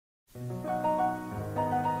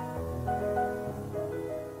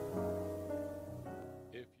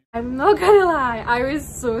I'm not gonna lie, I was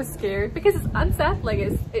so scared because it's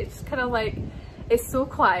unsettling. It's kind of like, it's so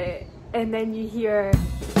quiet and then you hear.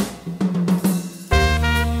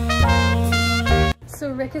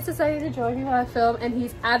 So Rick has decided to join me while I film and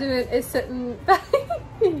he's adamant is sitting behind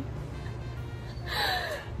me.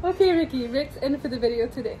 Okay Ricky, Rick's in for the video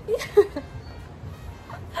today.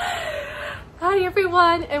 Hi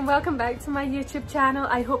everyone and welcome back to my YouTube channel.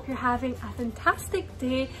 I hope you're having a fantastic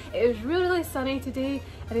day. It is really sunny today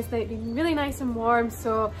and it's been really nice and warm,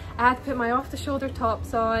 so I had to put my off the shoulder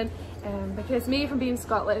tops on because me from being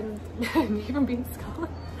Scotland,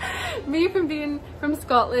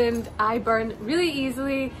 I burn really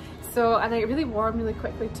easily, so, and I get really warm really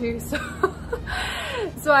quickly too, so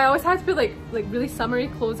so I always have to put like really summery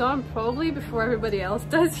clothes on probably before everybody else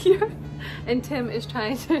does here. And Tim is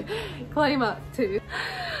trying to climb up too.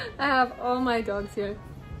 I have all my dogs here.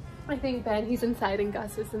 I think Ben, he's inside and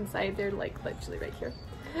Gus is inside. They're like literally right here.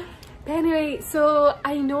 But anyway, so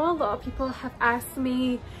I know a lot of people have asked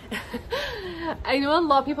me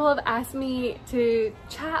to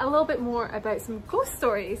chat a little bit more about some ghost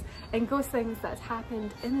stories and ghost things that's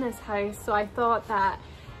happened in this house. So I thought that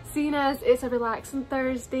seeing as it's a relaxing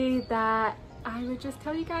Thursday that I would just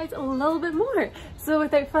tell you guys a little bit more. So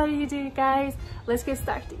without further ado guys, let's get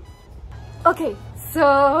started. Okay,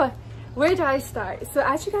 so where do I start? So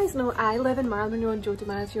as you guys know, I live in Marilyn, Monroe and Joe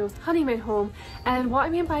DiMaggio's honeymoon home, and what I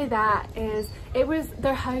mean by that is it was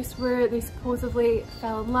their house where they supposedly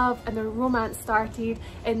fell in love and their romance started,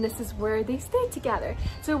 and this is where they stayed together.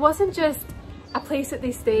 So it wasn't just a place that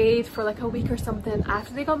they stayed for like a week or something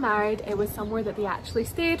after they got married. It was somewhere that they actually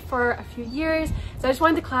stayed for a few years. So I just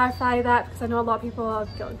wanted to clarify that because I know a lot of people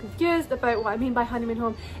have gotten confused about what I mean by honeymoon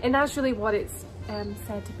home, and that's really what it's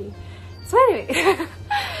said to be. So anyway,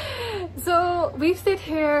 so we've stayed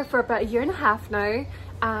here for about 1.5 years now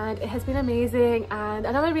and it has been amazing. And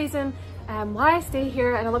another reason why I stay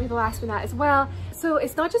here, and a lot of people ask me that as well, so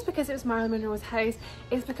it's not just because it was Marilyn Monroe's house,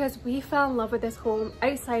 it's because we fell in love with this home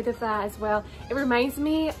outside of that as well. It reminds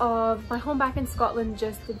me of my home back in Scotland,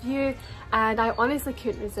 just the view, and I honestly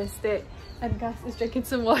couldn't resist it. And Gus is drinking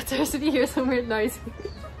some water, so if you hear some weird noise.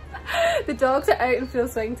 The dogs are out in full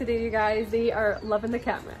swing today, you guys. They are loving the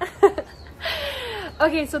camera.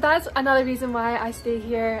 Okay, so that's another reason why I stay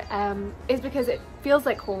here, is because it feels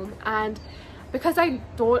like home, and because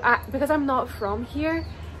I'm not from here,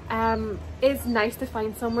 it's nice to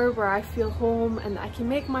find somewhere where I feel home and I can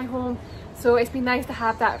make my home. So it's been nice to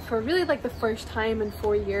have that for really like the first time in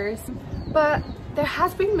 4 years. But there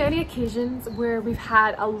has been many occasions where we've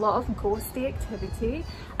had a lot of ghosty activity,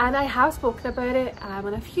 and I have spoken about it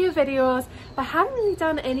in a few videos, but I haven't really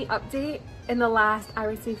done any update in the last, I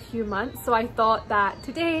would say, few months. So I thought that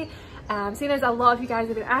today, seeing as a lot of you guys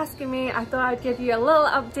have been asking me, I thought I'd give you a little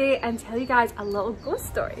update and tell you guys a little ghost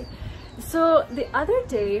story. So the other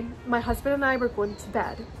day, my husband and I were going to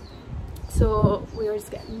bed. So we were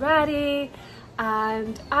just getting ready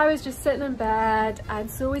and I was just sitting in bed, and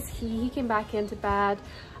so was he. He came back into bed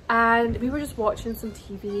and we were just watching some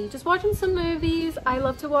TV, just watching some movies. I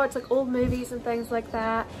love to watch like old movies and things like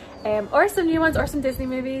that, or some new ones, or some Disney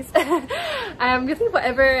movies. Really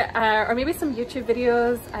whatever, or maybe some YouTube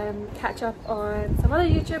videos, catch up on some other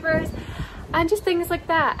YouTubers and just things like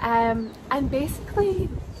that. And basically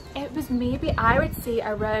it was maybe, I would say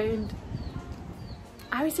around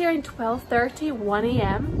 12:30, 1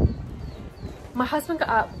 AM. My husband got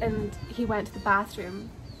up and he went to the bathroom,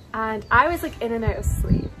 and I was like in and out of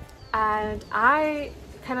sleep, and I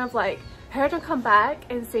kind of like heard him come back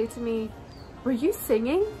and say to me, "Were you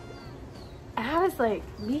singing?" And I was like,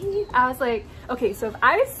 "Me?" I was like, okay, so if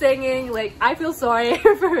I was singing, like, I feel sorry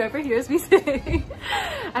for whoever hears me sing.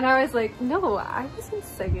 And I was like, no, I wasn't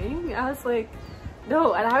singing. I was like,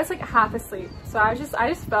 no, and I was like half asleep, so I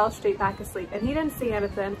just fell straight back asleep, and he didn't say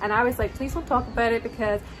anything, and I was like, please don't talk about it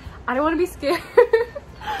because I don't want to be scared.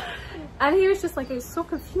 And he was just like, I was so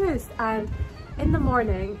confused. And in the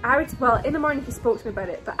morning, in the morning he spoke to me about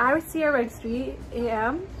it, but I would say around 3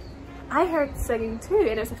 AM I heard singing too,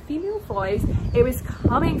 and it was a female voice. It was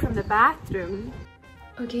coming from the bathroom.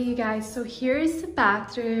 Okay you guys, so here is the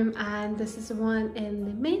bathroom, and this is the one in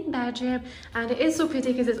the main bedroom, and it is so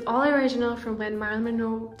pretty because it's all original from when Marilyn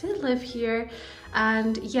Monroe did live here.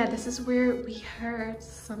 And yeah, this is where we heard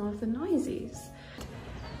some of the noises.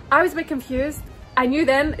 I was a bit confused. I knew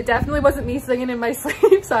then it definitely wasn't me singing in my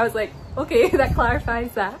sleep, so I was like, okay, that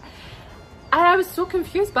clarifies that. And I was so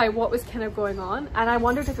confused by what was kind of going on, and I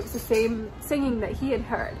wondered if it was the same singing that he had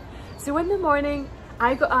heard. So in the morning,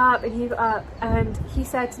 I got up and he got up, and he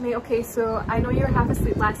said to me, okay, so I know you were half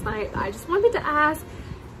asleep last night. I just wanted to ask,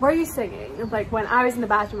 were you singing? Like when I was in the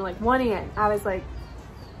bathroom, like 1 AM, I was like,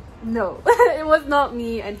 no, it was not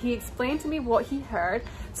me, and he explained to me what he heard.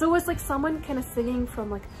 So it was like someone kind of singing from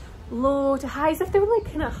like low to high, as if they were like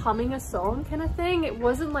kind of humming a song kind of thing. It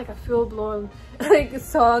wasn't like a full-blown like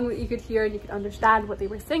song that you could hear and you could understand what they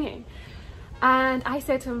were singing. And I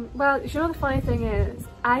said to him, well, you know, the funny thing is,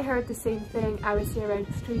 I heard the same thing, I would say around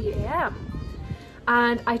 3 AM.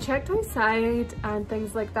 And I checked outside and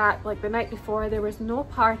things like that, like the night before, there was no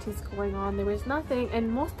parties going on, there was nothing.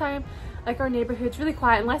 And most time, like our neighborhood's really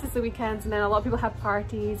quiet unless it's the weekends, and then a lot of people have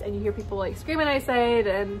parties and you hear people like screaming outside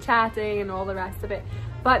and chatting and all the rest of it.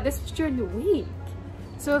 But this was during the week,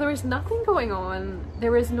 so there was nothing going on,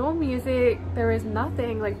 there was no music, there was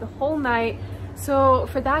nothing like the whole night. So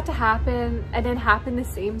for that to happen and then happen the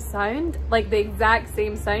same sound, like the exact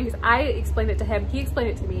same sound, because I explained it to him, he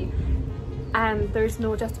explained it to me, and there's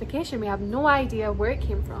no justification. We have no idea where it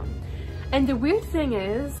came from. And the weird thing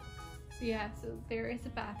is, so yeah, so there is a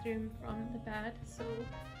bathroom from the bed, so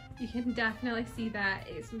you can definitely see that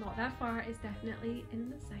it's not that far, it's definitely in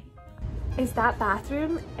the sight. Is that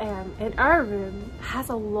bathroom in our room has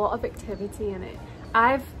a lot of activity in it.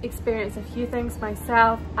 I've experienced a few things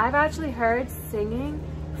myself. I've actually heard singing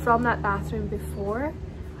from that bathroom before,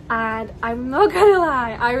 and I'm not gonna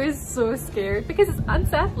lie, I was so scared because it's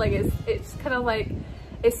unsettling. It's kind of like,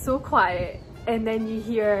 it's so quiet, and then you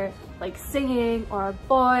hear like singing or a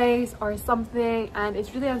voice or something, and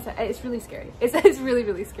it's really it's really scary. It's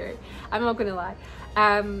really scary, I'm not gonna lie.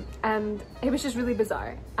 And it was just really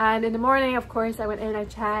bizarre. And in the morning, of course, I went in, I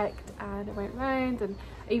checked, and I went round, and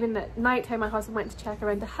even at night time my husband went to check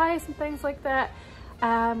around the house and things like that.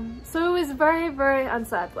 So it was very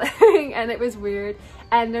unsettling and it was weird,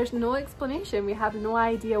 and there's no explanation. We have no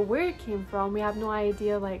idea where it came from, we have no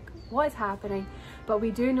idea like what is happening, but we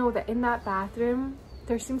do know that in that bathroom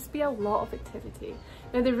there seems to be a lot of activity.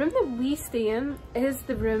 Now the room that we stay in is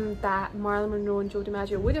the room that Marilyn Monroe and Joe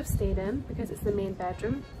DiMaggio would have stayed in, because it's the main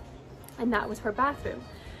bedroom and that was her bathroom.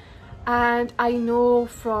 And I know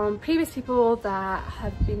from previous people that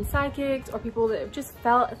have been psychics or people that have just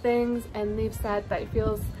felt things, and they've said that it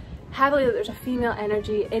feels heavily that there's a female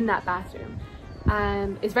energy in that bathroom,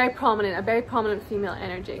 and it's very prominent, a very prominent female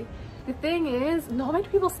energy. The thing is, not many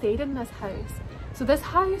people stayed in this house, so this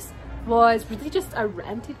house was really just a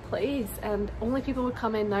rented place, and only people would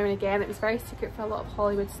come in now and again. It was very secret for a lot of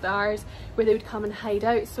Hollywood stars where they would come and hide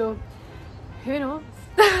out, so who knows.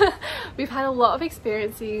 We've had a lot of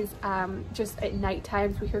experiences just at night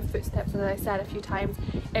times. We hear footsteps, as I said a few times.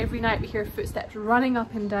 Every night we hear footsteps running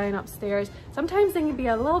up and down upstairs. Sometimes they can be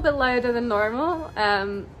a little bit louder than normal,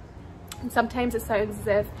 and sometimes it sounds as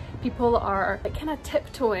if people are like kind of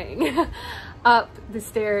tiptoeing up the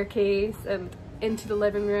staircase and into the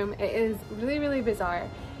living room. It is really bizarre.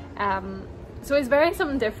 So it's very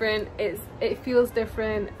something different. It feels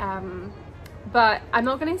different. But I'm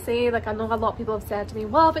not going to say, like, I know a lot of people have said to me,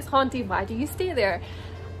 well, if it's haunted, why do you stay there?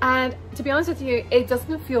 And to be honest with you, it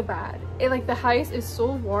doesn't feel bad. Like, the house is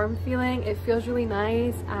so warm feeling, it feels really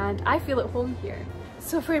nice, and I feel at home here.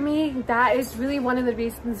 So for me, that is really one of the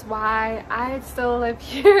reasons why I still live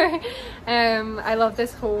here. I love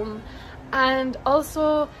this home. And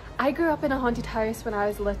also, I grew up in a haunted house when I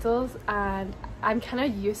was little, and I'm kind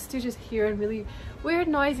of used to just hearing really weird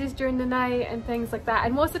noises during the night and things like that.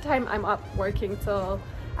 And most of the time I'm up working till,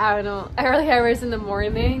 I don't know, early hours in the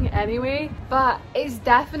morning anyway. But it's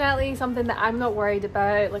definitely something that I'm not worried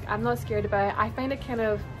about, like I'm not scared about. I find it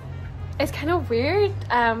it's kind of weird,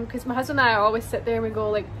 because my husband and I always sit there and we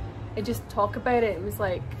go like, and just talk about it. It was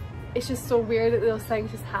like, it's just so weird that those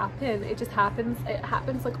things just happen. It just happens. It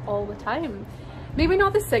happens like all the time. Maybe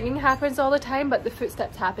not the singing happens all the time, but the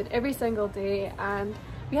footsteps happen every single day, and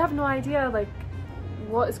we have no idea like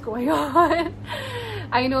what is going on.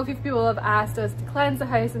 I know a few people have asked us to cleanse the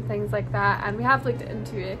house and things like that, and we have looked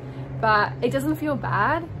into it, but it doesn't feel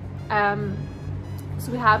bad.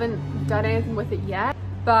 So we haven't done anything with it yet,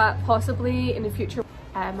 but possibly in the future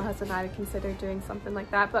my husband and I would consider doing something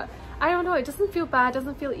like that. But I don't know, it doesn't feel bad, it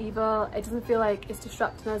doesn't feel evil, it doesn't feel like it's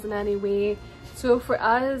disrupting us in any way. So for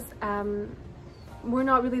us, we're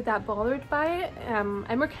not really that bothered by it,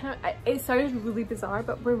 and we're kind of, it sounds really bizarre,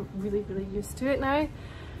 but we're really used to it now.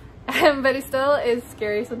 But it still is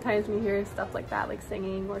scary sometimes when you hear stuff like that, like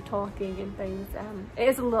singing or talking and things. It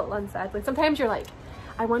is a little unsettling. Sometimes you're like,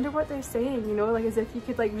 I wonder what they're saying, you know, like as if you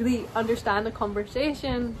could like really understand the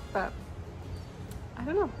conversation, but I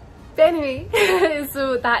don't know. But anyway,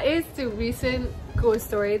 so that is the recent ghost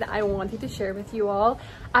story that I wanted to share with you all.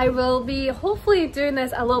 I will be hopefully doing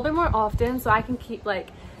this a little bit more often, so I can keep like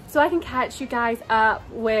so I can catch you guys up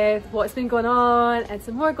with what's been going on and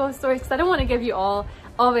some more ghost stories, because I don't want to give you all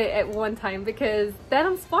of it at one time because then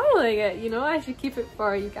I'm spoiling it, you know. I should keep it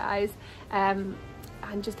for you guys and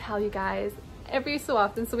just tell you guys every so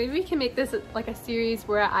often. So maybe we can make this like a series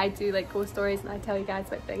where I do like ghost stories and I tell you guys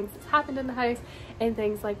about things that's happened in the house and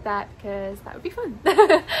things like that, because that would be fun.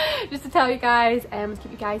 Just to tell you guys and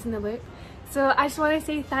keep you guys in the loop. So I just want to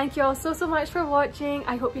say thank you all so much for watching.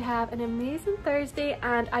 I hope you have an amazing Thursday,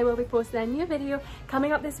 and I will be posting a new video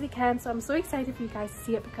coming up this weekend. So I'm so excited for you guys to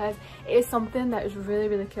see it because it is something that is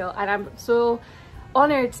really cool, and I'm so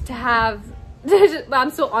honoured to have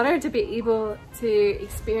I'm so honoured to be able to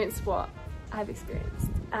experience what I've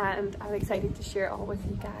experienced, and I'm excited to share it all with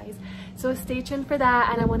you guys. So stay tuned for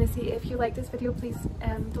that, and I want to say if you like this video, please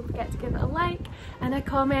don't forget to give it a like and a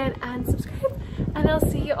comment and subscribe, and I'll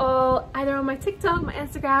see you all either on my TikTok, my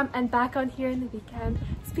Instagram, and back on here in the weekend.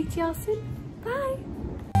 Speak to y'all soon.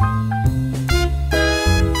 Bye.